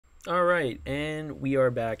All right, and we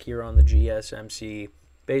are back here on the GSMC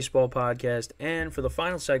Baseball Podcast. And for the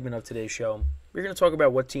final segment of today's show, we're going to talk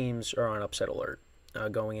about what teams are on upset alert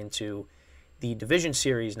going into the division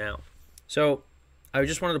series now. So I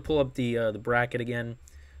just wanted to pull up the bracket again.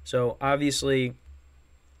 So obviously,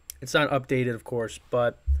 it's not updated, of course,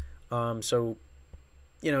 but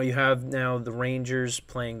you have now the Rangers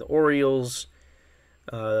playing the Orioles,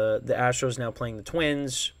 the Astros now playing the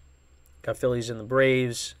Twins. Got Phillies and the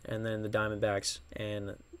Braves, and then the Diamondbacks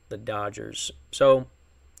and the Dodgers. So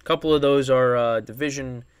a couple of those are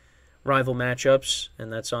division rival matchups,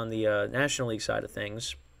 and that's on the National League side of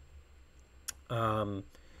things. You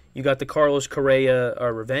got the Carlos Correa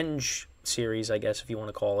revenge series, I guess, if you want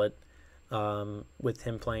to call it, with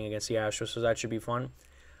him playing against the Astros, so that should be fun.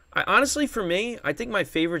 Honestly, for me, I think my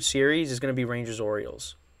favorite series is going to be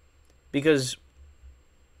Rangers-Orioles, because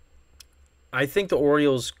I think the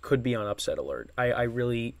Orioles could be on upset alert. I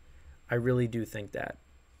really do think that.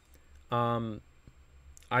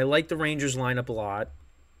 I like the Rangers lineup a lot.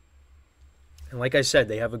 And like I said,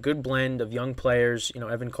 they have a good blend of young players,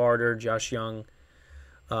 Evan Carter, Josh Young.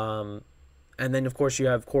 And then, of course, you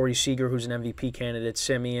have Corey Seager, who's an MVP candidate,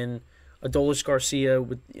 Simeon, Adolis Garcia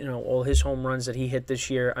with, all his home runs that he hit this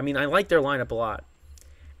year. I mean, I like their lineup a lot.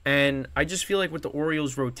 And I just feel like with the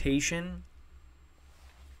Orioles rotation,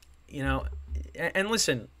 and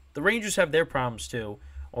listen, the Rangers have their problems too,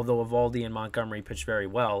 although Evaldi and Montgomery pitched very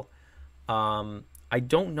well. I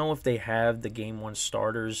don't know if they have the Game 1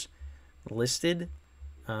 starters listed.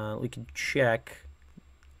 We can check.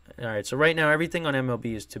 All right, so right now everything on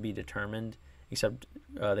MLB is to be determined, except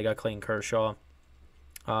they got Clayton Kershaw.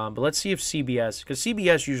 But let's see if CBS, because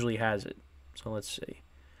CBS usually has it. So let's see.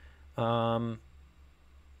 Yeah,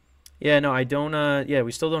 no, I don't.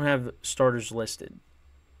 We still don't have starters listed.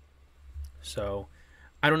 So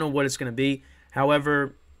I don't know what it's going to be.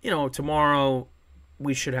 However, tomorrow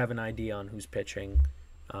we should have an idea on who's pitching.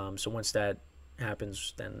 So once that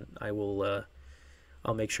happens, then I'll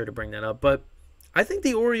make sure to bring that up. But I think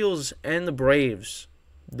the Orioles and the Braves,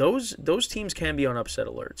 those teams can be on upset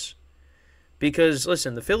alerts. Because,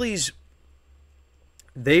 listen, the Phillies,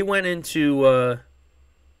 they went into,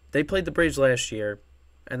 they played the Braves last year,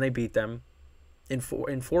 and they beat them in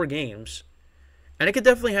four games. And it could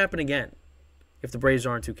definitely happen again if the Braves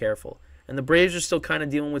aren't too careful. And the Braves are still kind of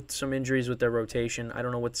dealing with some injuries with their rotation. I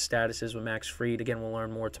don't know what the status is with Max Fried. Again, we'll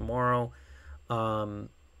learn more tomorrow. And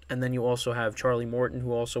then you also have Charlie Morton,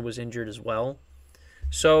 who also was injured as well.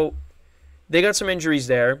 So they got some injuries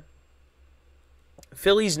there.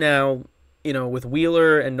 Phillies now, with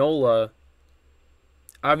Wheeler and Nola,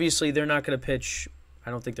 obviously they're not going to pitch. I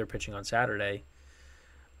don't think they're pitching on Saturday.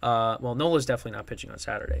 Nola's definitely not pitching on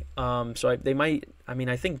Saturday. They might. I mean,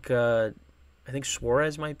 I think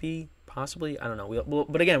Suarez might be possibly. I don't know.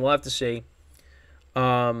 But again, we'll have to see.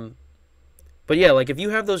 But yeah, like if you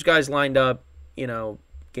have those guys lined up,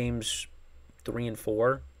 games 3 and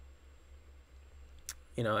 4,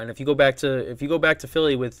 and if you go back to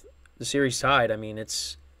Philly with the series tied, I mean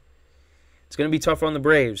it's going to be tough on the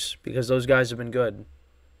Braves because those guys have been good.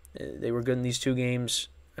 They were good in these 2 games.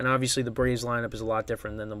 And obviously the Braves lineup is a lot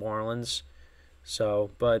different than the Marlins.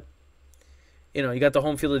 So, but you got the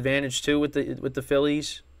home field advantage too with the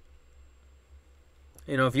Phillies.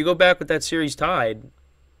 If you go back with that series tied,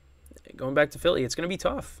 going back to Philly, it's going to be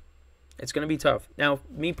tough. It's going to be tough. Now,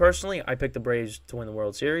 me personally, I picked the Braves to win the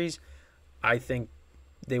World Series. I think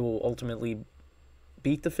they will ultimately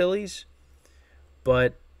beat the Phillies.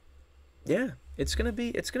 But yeah, it's going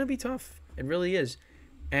to be tough. It really is.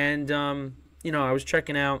 And I was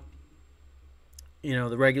checking out,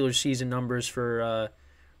 the regular season numbers for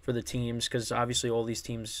the teams because obviously all these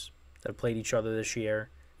teams that have played each other this year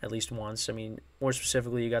at least once. I mean, more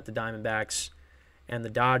specifically, you got the Diamondbacks and the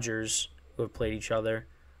Dodgers who have played each other.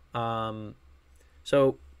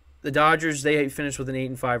 So the Dodgers, they finished with an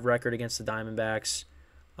 8-5 record against the Diamondbacks.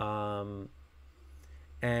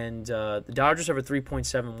 And the Dodgers have a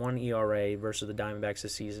 3.71 ERA versus the Diamondbacks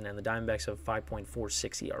this season, and the Diamondbacks have a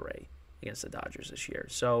 5.46 ERA against the Dodgers this year.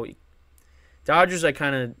 So Dodgers, I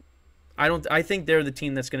think they're the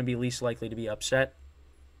team that's going to be least likely to be upset.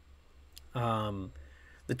 The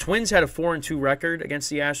Twins had a 4-2 record against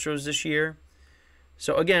the Astros this year.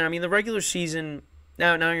 So again, I mean the regular season,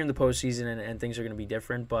 now you're in the postseason and things are going to be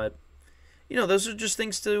different, but those are just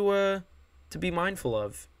things to be mindful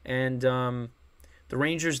of. And the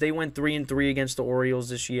Rangers, they went 3-3 against the Orioles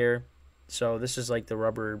this year. So this is like the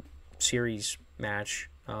rubber series match.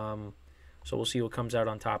 So we'll see what comes out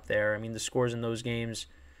on top there. I mean, the scores in those games,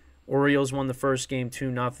 Orioles won the first game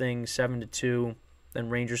 2-0, 7-2. Then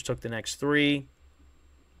Rangers took the next 3.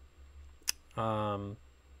 Then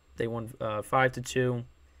They won 5-2,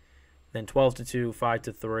 then 12-2,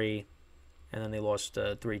 5-3, and then they lost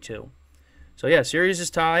 3-2. So yeah, series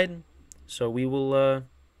is tied. So we'll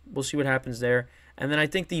see what happens there. And then I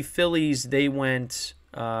think the Phillies, they went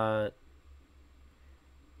the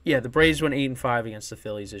Braves went 8-5 against the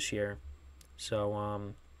Phillies this year. So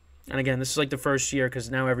and again, this is like the first year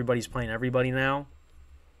because now everybody's playing everybody now.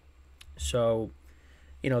 So,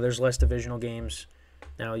 there's less divisional games.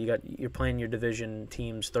 Now you're playing your division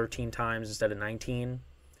teams 13 times instead of 19.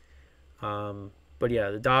 But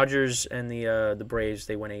yeah, the Dodgers and the Braves,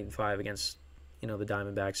 they went 8-5 against the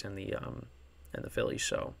Diamondbacks and the Phillies.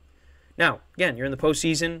 So now again, you're in the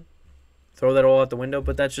postseason. Throw that all out the window,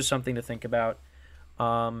 but that's just something to think about.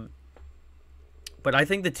 But I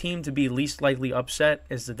think the team to be least likely upset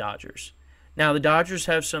is the Dodgers. Now the Dodgers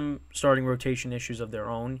have some starting rotation issues of their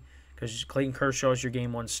own because Clayton Kershaw is your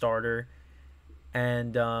game one starter.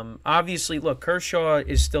 And obviously, look, Kershaw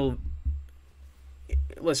is still...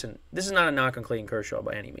 Listen, this is not a knock on Clayton Kershaw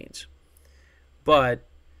by any means. But,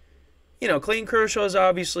 Clayton Kershaw is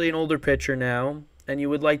obviously an older pitcher now. And you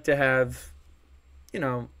would like to have,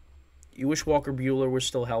 you wish Walker Buehler was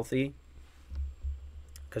still healthy.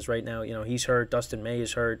 Because right now, he's hurt. Dustin May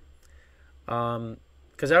is hurt.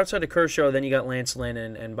 Because outside of Kershaw, then you got Lance Lynn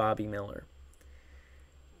and Bobby Miller.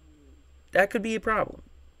 That could be a problem.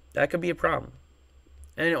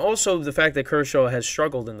 And also the fact that Kershaw has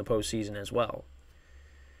struggled in the postseason as well.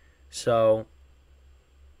 So,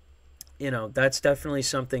 that's definitely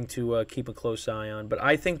something to keep a close eye on. But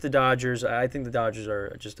I think the Dodgers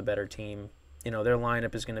are just a better team. Their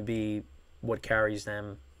lineup is going to be what carries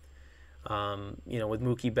them. With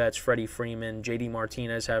Mookie Betts, Freddie Freeman, J.D.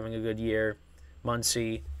 Martinez having a good year,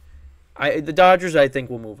 Muncy. The Dodgers, I think,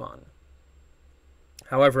 will move on.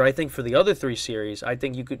 However, I think for the other three series, I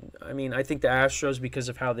think the Astros, because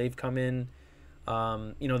of how they've come in,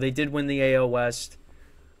 they did win the AL West.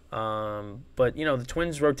 But, the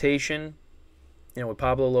Twins rotation, with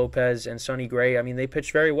Pablo Lopez and Sonny Gray, they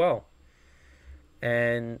pitched very well.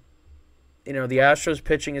 And, the Astros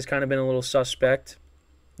pitching has kind of been a little suspect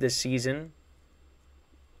this season.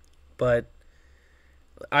 But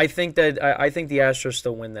I think the Astros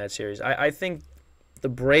still win that series. I think the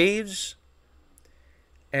Braves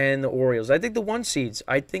and the Orioles, I think the 1 seeds,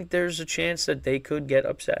 I think there's a chance that they could get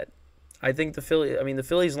upset. I think the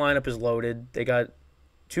Phillies lineup is loaded. They got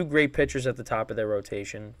 2 great pitchers at the top of their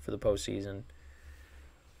rotation for the postseason.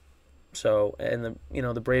 So, and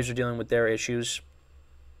the Braves are dealing with their issues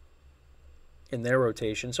in their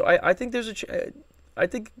rotation. So I think I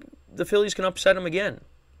think the Phillies can upset them again.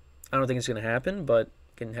 I don't think it's going to happen, but it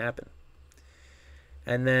can happen.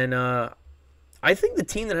 And then I think the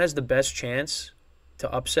team that has the best chance to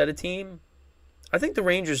upset a team, I think the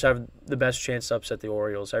Rangers have the best chance to upset the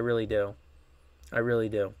Orioles. I really do.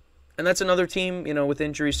 And that's another team, with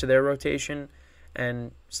injuries to their rotation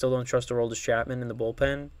and still don't trust Aroldis Chapman in the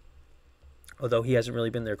bullpen, although he hasn't really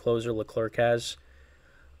been their closer. Leclerc has.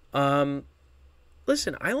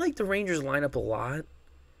 Listen, I like the Rangers lineup a lot.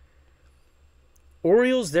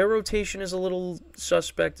 Orioles, their rotation is a little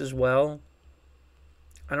suspect as well.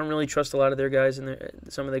 I don't really trust a lot of their guys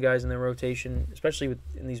some of the guys in their rotation, especially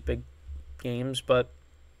in these big games, but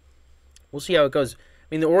we'll see how it goes.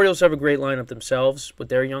 The Orioles have a great lineup themselves with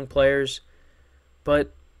their young players,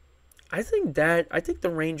 but I think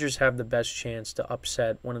the Rangers have the best chance to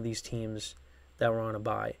upset one of these teams that were on a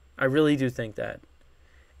bye. I really do think that.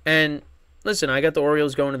 And listen, I got the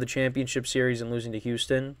Orioles going to the championship series and losing to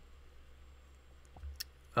Houston.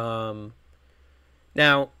 Now,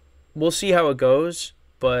 we'll see how it goes,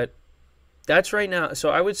 but that's right now. So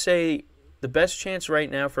I would say the best chance right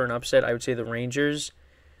now for an upset, I would say the Rangers.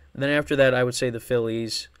 Then after that, I would say the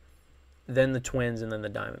Phillies, then the Twins, and then the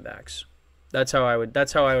Diamondbacks. That's how I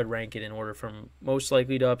would rank it in order from most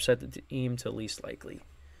likely to upset the team to least likely.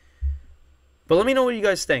 But let me know what you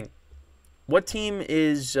guys think. What team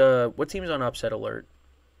is on upset alert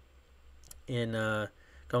in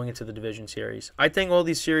going into the division series? I think all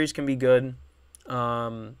these series can be good.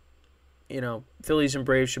 Phillies and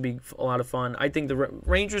Braves should be a lot of fun. I think the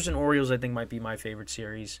Rangers and Orioles, I think, might be my favorite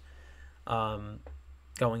series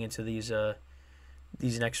going into these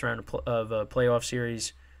next round of playoff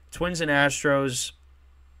series. Twins and Astros,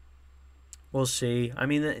 we'll see.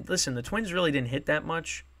 Listen, the Twins really didn't hit that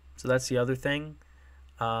much, so that's the other thing.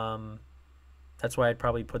 That's why I'd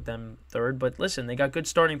probably put them third. But listen, they got good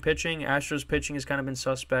starting pitching. Astros pitching has kind of been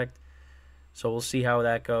suspect, so we'll see how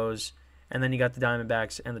that goes. And then you got the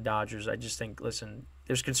Diamondbacks and the Dodgers. I just think, listen,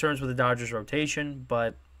 there's concerns with the Dodgers rotation,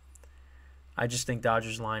 but I just think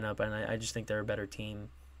Dodgers lineup, and I just think they're a better team.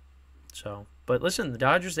 So, but listen, the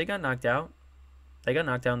Dodgers, they got knocked out. they got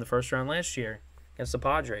knocked down in the first round last year against the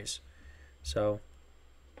Padres. So,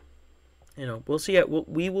 we'll see.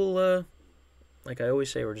 We will, like I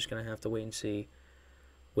always say, we're just going to have to wait and see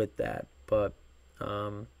with that. But,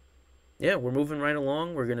 yeah, we're moving right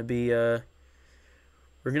along. We're going to be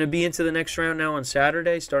into the next round now on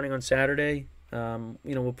Saturday, starting on Saturday.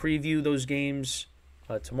 We'll preview those games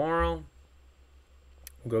tomorrow.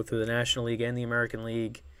 We'll go through the National League and the American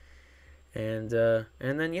League. And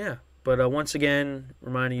then, yeah. But once again,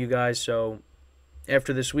 reminding you guys, so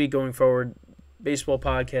after this week going forward, baseball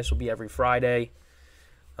podcast will be every Friday.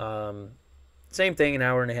 Same thing, an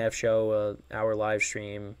hour and a half show, hour live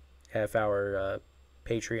stream, half hour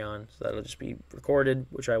Patreon. So that'll just be recorded,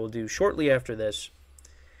 which I will do shortly after this.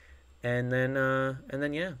 And then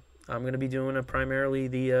yeah, I'm going to be doing primarily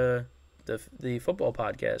the football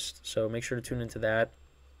podcast. So make sure to tune into that.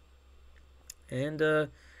 And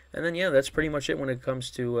then, yeah, that's pretty much it when it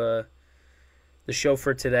comes to the show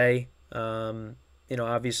for today.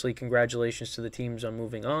 Obviously, congratulations to the teams on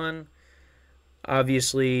moving on.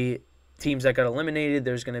 Obviously, teams that got eliminated,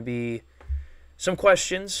 there's going to be some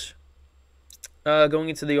questions going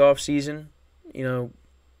into the offseason.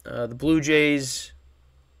 The Blue Jays,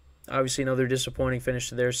 obviously another disappointing finish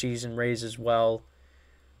to their season. Rays as well.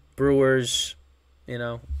 Brewers,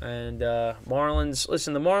 and Marlins.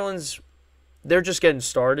 Listen, the Marlins, they're just getting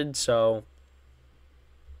started, so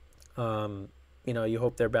you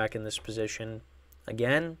hope they're back in this position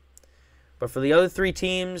again. But for the other three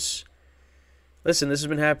teams, listen, this has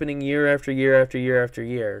been happening year after year after year after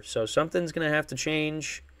year. So something's going to have to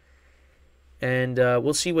change. And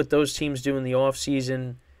we'll see what those teams do in the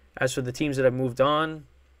offseason. As for the teams that have moved on,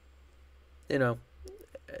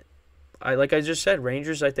 like I just said,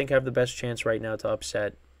 Rangers, I think, have the best chance right now to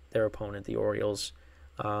upset their opponent, the Orioles.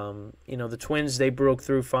 The Twins, they broke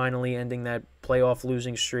through finally, ending that playoff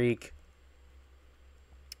losing streak.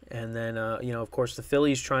 And then, of course, the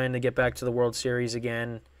Phillies trying to get back to the World Series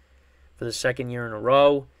again for the second year in a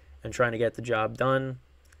row and trying to get the job done.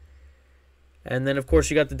 And then, of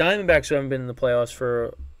course, you got the Diamondbacks who haven't been in the playoffs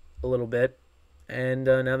for a little bit. And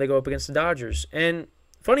now they go up against the Dodgers. And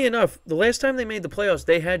funny enough, the last time they made the playoffs,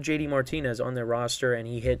 they had J.D. Martinez on their roster, and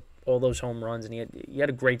he hit all those home runs, and he had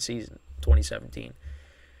a great season, 2017.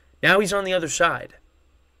 Now he's on the other side,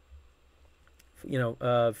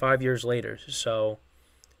 5 years later. So,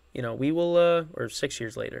 we will, or 6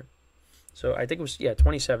 years later. So I think it was,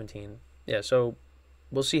 2017. Yeah, so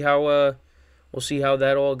we'll see how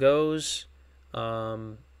that all goes.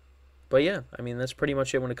 But yeah, I mean, that's pretty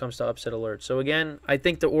much it when it comes to upset alert. So again, I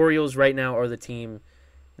think the Orioles right now are the team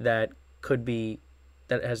that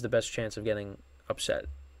has the best chance of getting upset,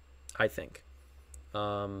 I think.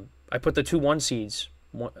 I put the 2-1 seeds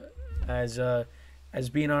as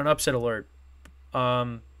being on upset alert.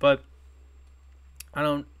 But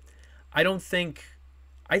I'm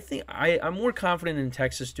more confident in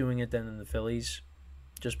Texas doing it than in the Phillies,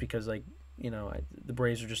 just because the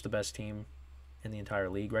Braves are just the best team in the entire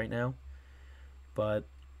league right now. But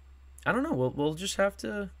I don't know. We'll just have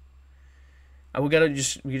to. We're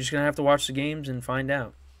just gonna have to watch the games and find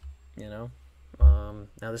out.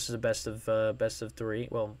 Now this is a best of 3.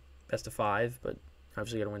 Well, best of 5, but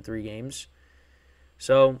obviously you got to win 3 games.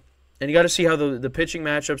 So, and you got to see how the pitching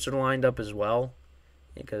matchups are lined up as well,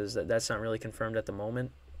 because that's not really confirmed at the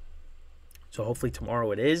moment. So hopefully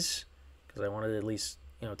tomorrow it is, because I wanted to at least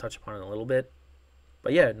touch upon it a little bit.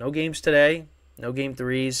 But yeah, no games today, no game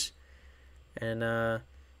 3s, and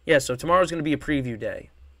so tomorrow's going to be a preview day.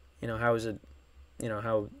 How is it?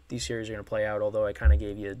 How these series are going to play out. Although I kind of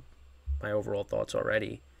gave you my overall thoughts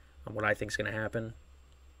already on what I think is going to happen.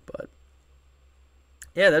 But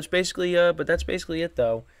yeah, that's basically it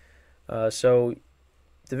though. So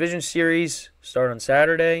division series start on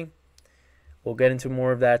Saturday. We'll get into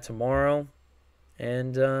more of that tomorrow.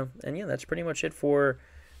 And yeah, that's pretty much it for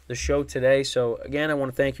the show today. So again, I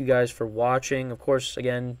want to thank you guys for watching. Of course,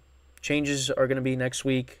 again, changes are going to be next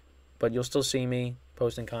week, but you'll still see me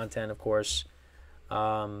posting content, of course.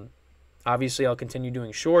 Obviously, I'll continue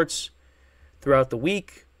doing shorts throughout the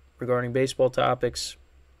week regarding baseball topics.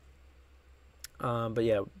 But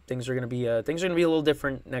yeah, things are going to be a little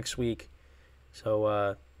different next week.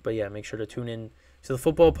 So, but yeah, make sure to tune in to the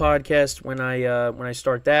football podcast when I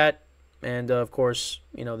start that, and of course,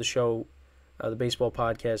 the show, the baseball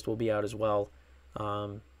podcast will be out as well.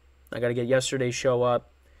 I got to get yesterday's show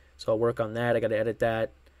up, so I'll work on that. I got to edit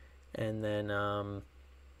that, and then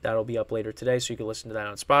that'll be up later today, so you can listen to that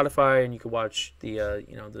on Spotify, and you can watch the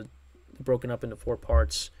broken up into 4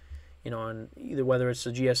 parts. On either whether it's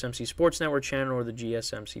the GSMC Sports Network channel or the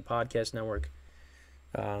GSMC Podcast Network.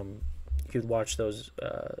 You could watch those,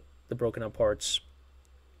 the broken up parts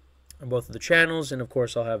on both of the channels, and of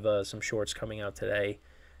course I'll have some shorts coming out today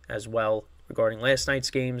as well regarding last night's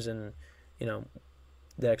games and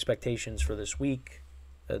the expectations for this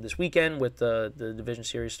weekend with the division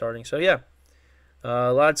series starting. So yeah,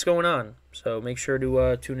 lots going on. So make sure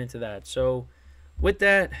to tune into that. So with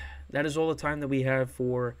that, that is all the time that we have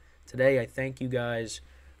for today. I thank you guys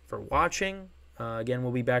for watching. Again,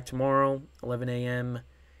 we'll be back tomorrow, 11 a.m.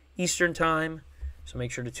 Eastern Time. So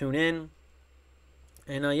make sure to tune in.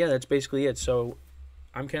 And yeah, that's basically it. So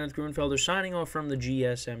I'm Kenneth Grunfelder signing off from the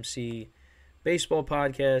GSMC Baseball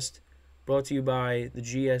Podcast, brought to you by the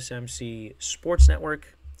GSMC Sports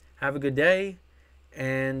Network. Have a good day,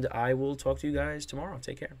 and I will talk to you guys tomorrow.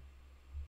 Take care.